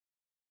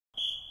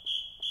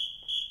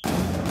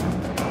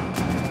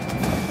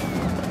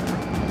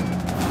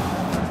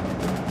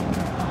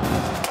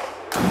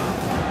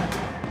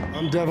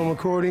Devin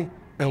McCourty,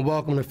 and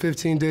welcome to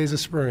 15 Days of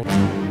Spring.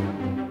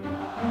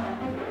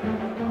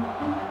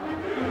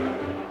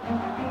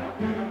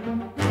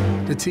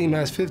 The team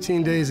has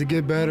 15 days to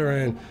get better,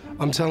 and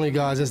I'm telling you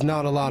guys, it's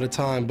not a lot of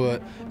time,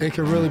 but it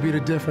could really be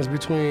the difference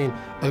between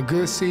a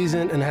good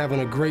season and having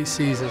a great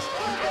season.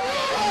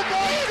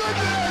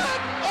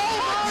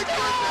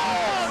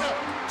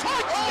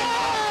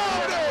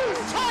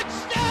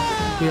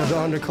 We have the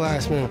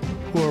underclassmen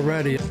who are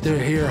ready.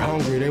 They're here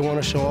hungry. They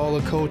want to show all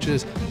the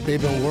coaches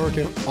they've been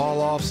working all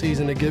off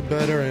season to get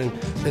better, and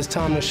it's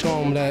time to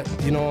show them that,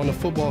 you know, on the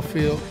football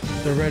field,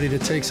 they're ready to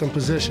take some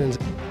positions.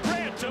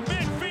 Grant to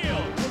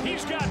midfield.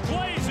 He's got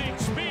blazing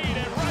speed,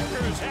 and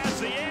Rutgers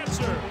has the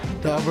answer.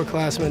 The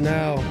upperclassmen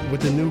now,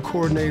 with the new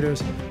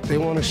coordinators, they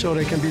want to show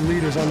they can be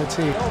leaders on the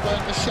team. Over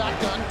in the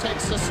shotgun,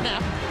 takes the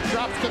snap,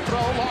 drops the throw,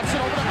 lofts it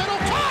over the middle,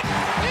 caught!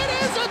 It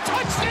is a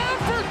touchdown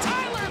for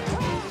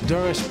Tyler.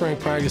 During spring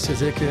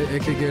practices, it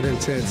could get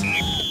intense.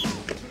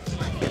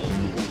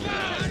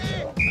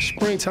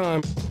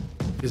 Springtime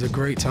is a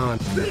great time.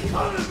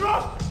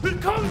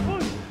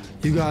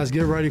 You guys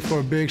get ready for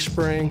a big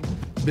spring.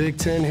 Big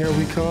 10, here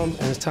we come,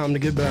 and it's time to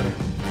get better.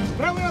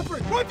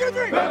 1, 2,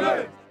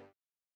 3.